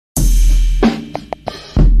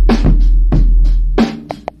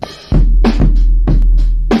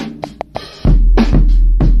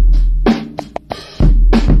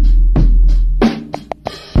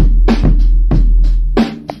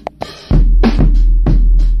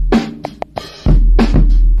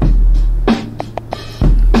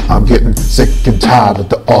Sick and tired of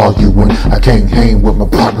the arguing. I can't hang with my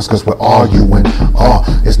partners cause we're arguing.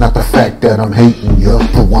 It's not the fact that I'm hating you.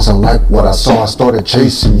 For once I like what I saw, I started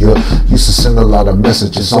chasing you. Used to send a lot of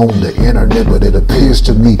messages on the internet, but it appears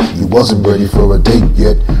to me you wasn't ready for a date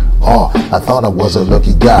yet. I thought I was a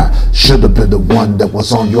lucky guy. Should have been the one that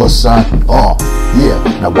was on your side. Yeah,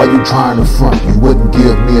 now why you trying to front? You wouldn't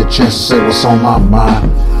give me a chance to say what's on my mind.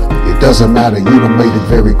 It doesn't matter, you done made it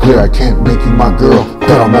very clear I can't make you my girl,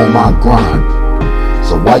 but I'm on my grind.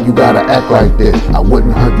 So why you gotta act like that? I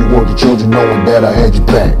wouldn't hurt you or your children knowing that I had your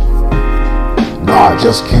back. No, I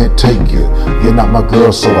just can't take you. You're not my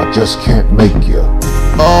girl, so I just can't make you.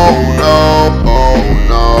 Oh no,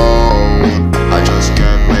 I just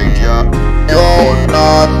can't make you. You're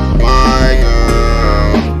not my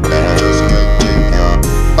girl, and I just can't take you.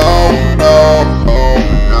 Oh no,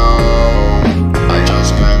 I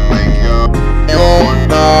just can't make you. You're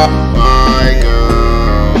not my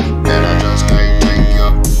girl, and I just can't take you.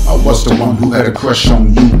 I was the one who had a crush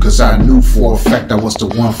on you, cause I knew for a fact I was the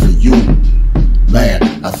one for you. Man,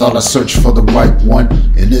 I thought I searched for the right one.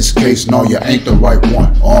 In this case, no, you ain't the right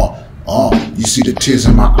one. You see the tears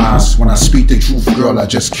in my eyes when I speak the truth, girl, I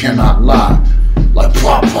just cannot lie. Like,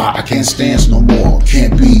 I can't stand no more.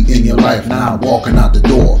 Can't be in your life now, I'm walking out the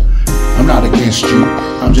door. I'm not against you,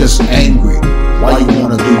 I'm just angry. Why you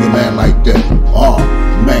wanna do your man like that?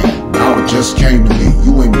 Man, now it just came to me.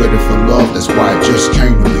 You ain't ready for love, that's why it just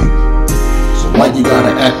came to me. So why you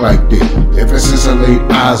gotta act like that? Ever since I laid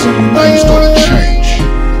eyes on you, now you start to change.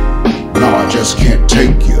 No, I just can't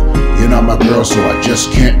take you. You're not my girl, so I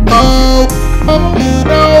just can't make you.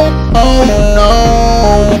 Oh no,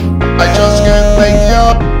 I just can't make you.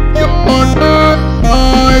 You're not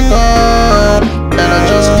my girl, and I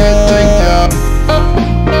just can't take you.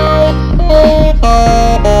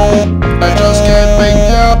 I just can't make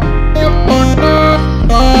you. You're not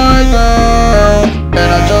my girl, and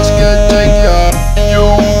I just can't take you. You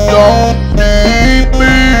don't need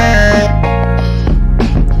me.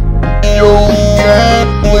 You can't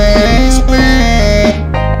please me.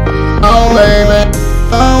 Oh baby.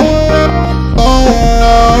 Oh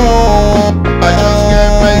no, I just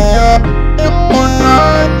can't make you. You're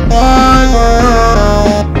not my girl,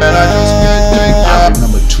 and I just can't take you. I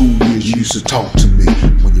remember 2 years you used to talk to me.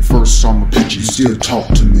 When you first saw my picture, you still talk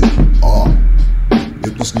to me.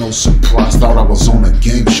 It was no surprise, thought I was on a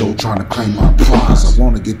game show trying to claim my prize. I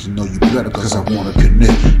wanna get to know you better cause I wanna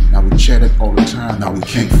connect. Now we chatted all the time, now we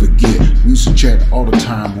can't forget. We used to chat all the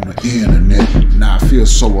time on the internet. Now I feel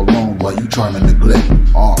so alone while you trying to neglect.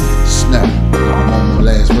 Snap, I'm on my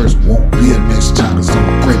last verse, won't be a next time. Cause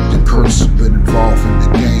I'ma break the curse. Been involved in the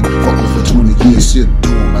game for over 20 years, still doing